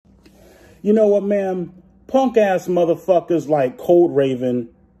You know what, man? Punk ass motherfuckers like coldraven,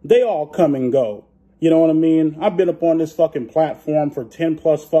 they all come and go. You know what I mean? I've been up on this fucking platform for 10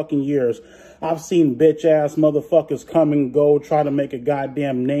 plus fucking years. I've seen bitch ass motherfuckers come and go, try to make a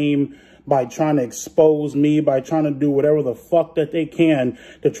goddamn name by trying to expose me, by trying to do whatever the fuck that they can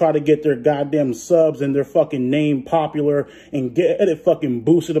to try to get their goddamn subs and their fucking name popular and get it fucking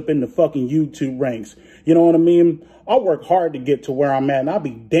boosted up in the fucking YouTube ranks. You know what I mean? I work hard to get to where I'm at, and I'll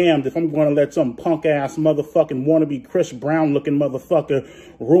be damned if I'm going to let some punk-ass motherfucking wannabe Chris Brown-looking motherfucker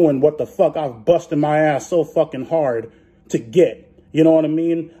ruin what the fuck I've busted my ass so fucking hard to get. You know what I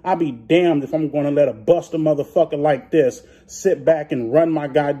mean? I'll be damned if I'm going to let a buster motherfucker like this sit back and run my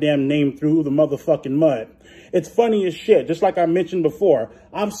goddamn name through the motherfucking mud. It's funny as shit. Just like I mentioned before,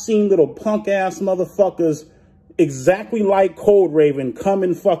 I've seen little punk-ass motherfuckers exactly like coldraven come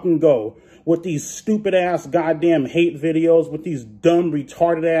and fucking go with these stupid-ass goddamn hate videos, with these dumb,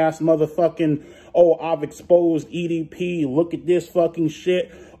 retarded-ass motherfucking, oh, I've exposed EDP, look at this fucking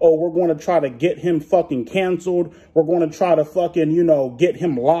shit. Oh, we're going to try to get him fucking canceled. We're going to try to fucking, you know, get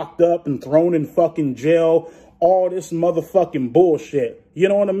him locked up and thrown in fucking jail. All this motherfucking bullshit. You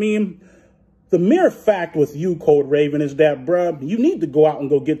know what I mean? The mere fact with you, coldraven, is that, bruh, you need to go out and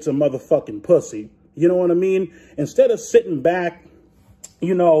go get some motherfucking pussy. You know what I mean? Instead of sitting back,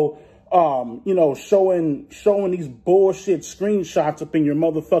 showing these bullshit screenshots up in your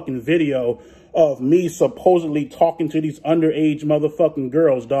motherfucking video of me supposedly talking to these underage motherfucking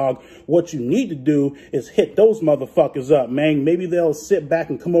girls, dog. What you need to do is hit those motherfuckers up, man. Maybe they'll sit back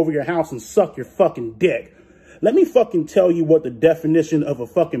and come over your house and suck your fucking dick. Let me fucking tell you what the definition of a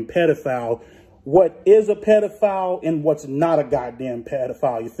fucking pedophile, what is a pedophile and what's not a goddamn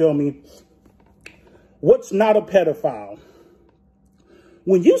pedophile. You feel me? What's not a pedophile?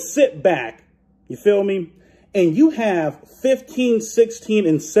 When you sit back, you feel me, and you have 15, 16,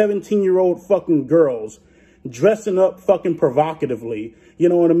 and 17-year-old fucking girls dressing up fucking provocatively, you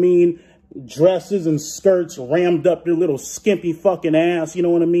know what I mean? Dresses and skirts rammed up their little skimpy fucking ass, you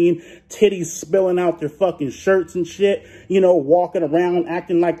know what I mean? Titties spilling out their fucking shirts and shit, you know, walking around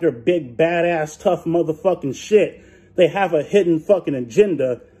acting like they're big, badass, tough motherfucking shit. They have a hidden fucking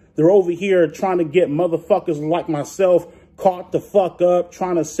agenda. They're over here trying to get motherfuckers like myself caught the fuck up,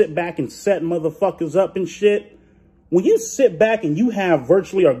 trying to sit back and set motherfuckers up and shit. When you sit back and you have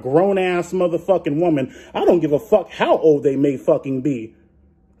virtually a grown-ass motherfucking woman, I don't give a fuck how old they may fucking be.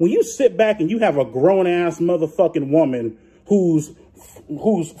 When you sit back and you have a grown-ass motherfucking woman who's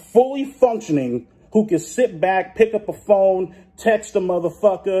fully functioning, who can sit back, pick up a phone, text a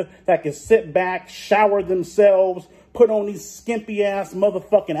motherfucker, that can sit back, shower themselves, put on these skimpy-ass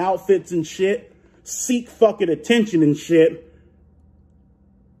motherfucking outfits and shit, seek fucking attention and shit.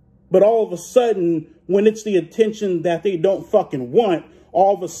 But all of a sudden, when it's the attention that they don't fucking want,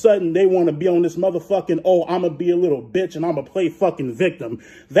 all of a sudden they want to be on this motherfucking, oh, I'm going to be a little bitch and I'm going to play fucking victim.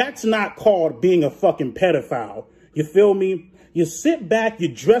 That's not called being a fucking pedophile. You feel me? You sit back, you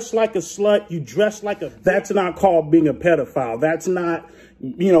dress like a slut, you dress like a... That's not called being a pedophile. That's not,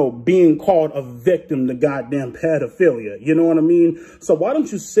 you know, being called a victim to goddamn pedophilia. You know what I mean? So why don't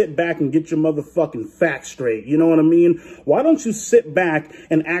you sit back and get your motherfucking facts straight? You know what I mean? Why don't you sit back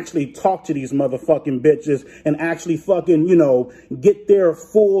and actually talk to these motherfucking bitches and actually fucking, you know, get their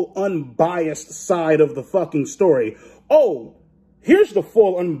full unbiased side of the fucking story? Oh, here's the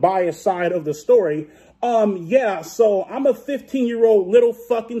full unbiased side of the story. Yeah, so I'm a 15-year-old little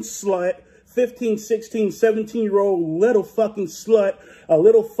fucking slut, 15, 16, 17-year-old little fucking slut, a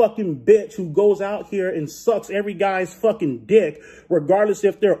little fucking bitch who goes out here and sucks every guy's fucking dick, regardless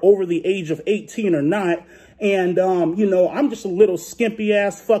if they're over the age of 18 or not. And, you know, I'm just a little skimpy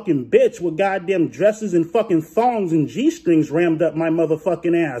ass fucking bitch with goddamn dresses and fucking thongs and G-strings rammed up my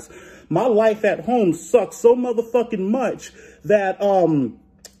motherfucking ass. My life at home sucks so motherfucking much that,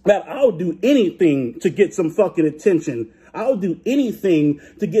 that I'll do anything to get some fucking attention. I'll do anything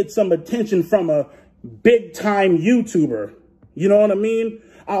to get some attention from a big-time YouTuber. You know what I mean?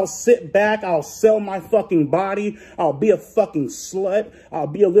 I'll sit back, I'll sell my fucking body, I'll be a fucking slut, I'll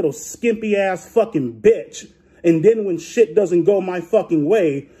be a little skimpy-ass fucking bitch. And then when shit doesn't go my fucking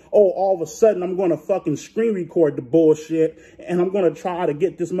way, oh, all of a sudden I'm going to fucking screen record the bullshit and I'm going to try to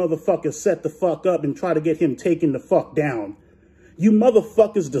get this motherfucker set the fuck up and try to get him taken the fuck down. You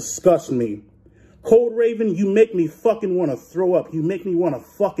motherfuckers disgust me. coldraven, you make me fucking want to throw up. You make me want to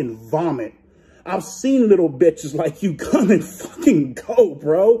fucking vomit. I've seen little bitches like you come and fucking go,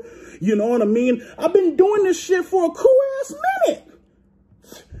 bro. You know what I mean? I've been doing this shit for a cool ass minute.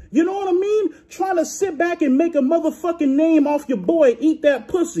 You know what I mean? Trying to sit back and make a motherfucking name off your boy, Eat That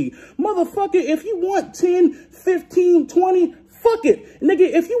Pussy. Motherfucker, if you want 10, 15, 20, Fuck it. Nigga,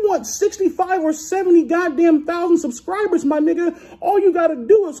 if you want 65 or 70 goddamn thousand subscribers, my nigga, all you gotta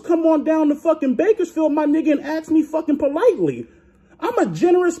do is come on down to fucking Bakersfield, my nigga, and ask me fucking politely. I'm a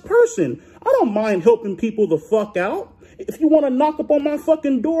generous person. I don't mind helping people the fuck out. If you want to knock up on my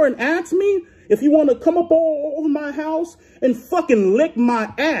fucking door and ask me, if you want to come up all over my house and fucking lick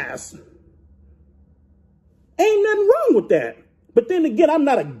my ass, ain't nothing wrong with that. But then again, I'm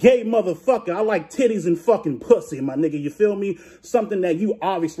not a gay motherfucker. I like titties and fucking pussy, my nigga. You feel me? Something that you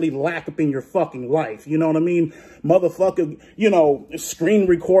obviously lack up in your fucking life. You know what I mean? Motherfucker, you know, screen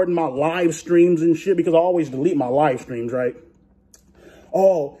recording my live streams and shit, because I always delete my live streams, right?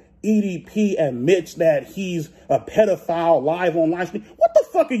 Oh, EDP admits that he's a pedophile live on live stream. What the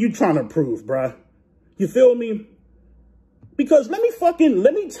fuck are you trying to prove, bruh? You feel me? Because let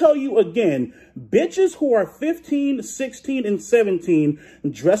me tell you again, bitches who are 15, 16, and 17,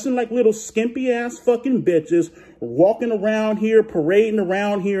 dressing like little skimpy ass fucking bitches, walking around here, parading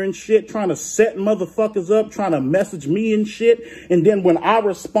around here and shit, trying to set motherfuckers up, trying to message me and shit. And then when I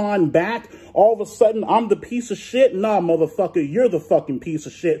respond back, all of a sudden I'm the piece of shit. Nah, motherfucker, you're the fucking piece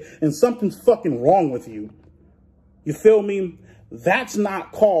of shit. And something's fucking wrong with you. You feel me? That's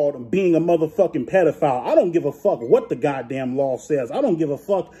not called being a motherfucking pedophile. I don't give a fuck what the goddamn law says. I don't give a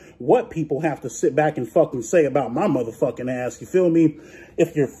fuck what people have to sit back and fucking say about my motherfucking ass. You feel me?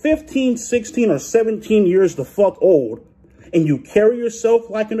 If you're 15, 16, or 17 years the fuck old, and you carry yourself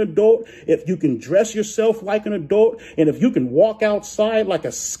like an adult, if you can dress yourself like an adult, and if you can walk outside like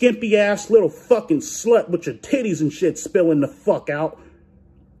a skimpy ass little fucking slut with your titties and shit spilling the fuck out,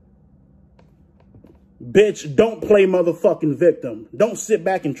 bitch, don't play motherfucking victim. Don't sit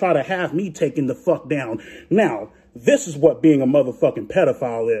back and try to have me taken the fuck down. Now, this is what being a motherfucking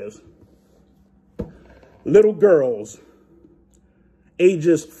pedophile is. Little girls,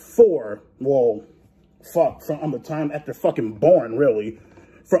 ages 4, well, fuck, from the time that they're fucking born, really.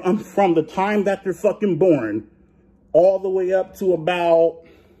 From the time that they're fucking born, all the way up to about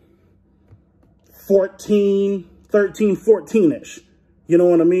 13, 14-ish. You know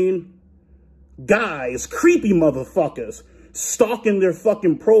what I mean? Guys, creepy motherfuckers, stalking their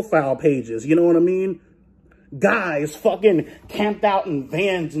fucking profile pages, you know what I mean? Guys fucking camped out in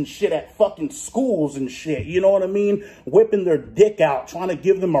vans and shit at fucking schools and shit, you know what I mean? Whipping their dick out, trying to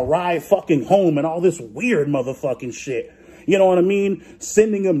give them a ride fucking home and all this weird motherfucking shit. You know what I mean?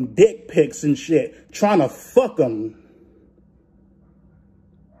 Sending them dick pics and shit, trying to fuck them.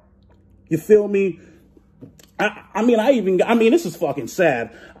 You feel me? I mean, this is fucking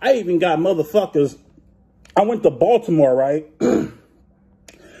sad. I even got motherfuckers. I went to Baltimore, right?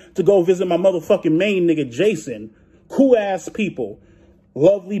 To go visit my motherfucking main nigga, Jason. Cool ass people.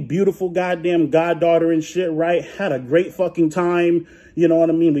 Lovely, beautiful goddamn goddaughter and shit, right? Had a great fucking time. You know what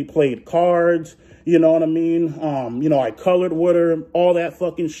I mean? We played cards. You know what I mean? You know, I colored with her, all that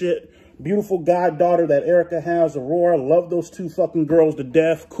fucking shit. Beautiful goddaughter that Erica has, Aurora. Love those two fucking girls to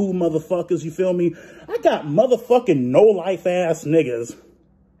death. Cool motherfuckers, you feel me? I got motherfucking no-life ass niggas,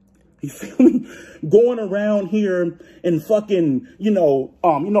 you feel me, going around here and fucking,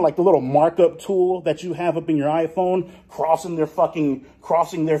 like the little markup tool that you have up in your iPhone, crossing their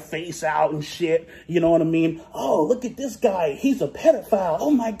face out and shit. You know what I mean? Oh, look at this guy. He's a pedophile. Oh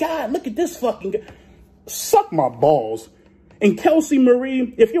my God, look at this fucking guy. Suck my balls. And Kelsey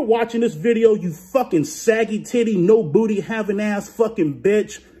Marie, if you're watching this video, you fucking saggy titty, no booty having ass fucking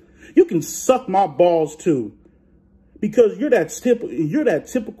bitch, you can suck my balls too. Because you're that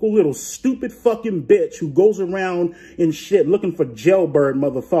typical little stupid fucking bitch who goes around and shit looking for jailbird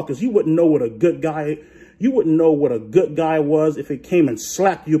motherfuckers. You wouldn't know what a good guy, was if it came and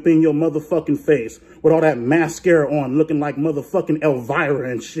slapped you up in your motherfucking face with all that mascara on, looking like motherfucking Elvira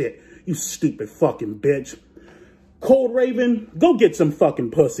and shit. You stupid fucking bitch. Coldraven, go get some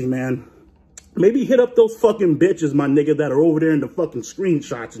fucking pussy, man. Maybe hit up those fucking bitches, my nigga, that are over there in the fucking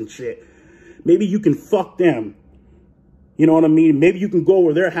screenshots and shit. Maybe you can fuck them. You know what I mean? Maybe you can go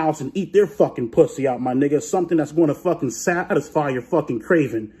over their house and eat their fucking pussy out, my nigga. Something that's going to fucking satisfy your fucking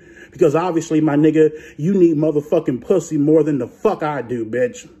craving. Because obviously, my nigga, you need motherfucking pussy more than the fuck I do,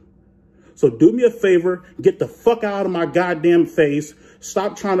 bitch. So do me a favor, get the fuck out of my goddamn face.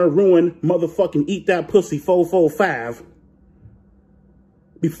 Stop trying to ruin motherfucking EatDatPussy 445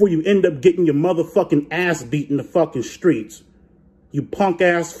 before you end up getting your motherfucking ass beat in the fucking streets. You punk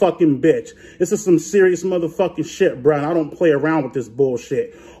ass fucking bitch. This is some serious motherfucking shit, bro. And I don't play around with this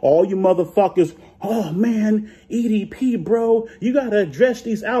bullshit. All you motherfuckers, oh man, EDP, bro, you gotta address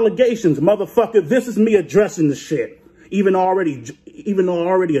these allegations, motherfucker. This is me addressing the shit. Even though I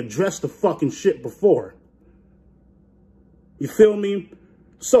already addressed the fucking shit before. You feel me?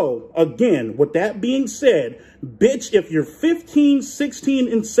 So, again, with that being said, bitch, if you're 15,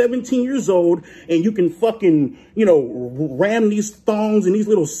 16, and 17 years old and you can fucking, you know, ram these thongs and these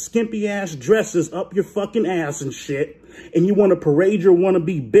little skimpy ass dresses up your fucking ass and shit, and you want to parade your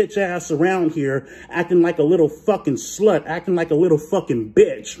wannabe bitch ass around here acting like a little fucking slut, acting like a little fucking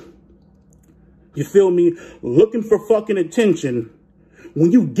bitch, you feel me, looking for fucking attention.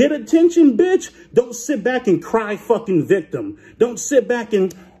 When you get attention, bitch, don't sit back and cry fucking victim. Don't sit back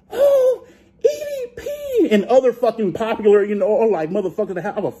and, oh, EDP, and other fucking popular, you know, like motherfuckers that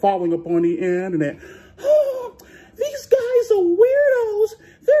have a following up on the internet. Oh, these guys are weirdos.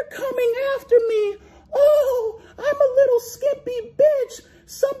 They're coming after me. Oh, I'm a little skimpy bitch.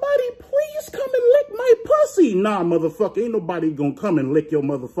 Somebody please come and lick my pussy. Nah, motherfucker, ain't nobody gonna come and lick your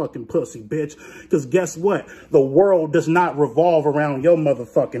motherfucking pussy, bitch. Because guess what? The world does not revolve around your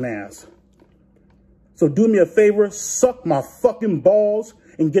motherfucking ass. So do me a favor, suck my fucking balls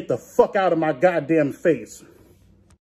and get the fuck out of my goddamn face.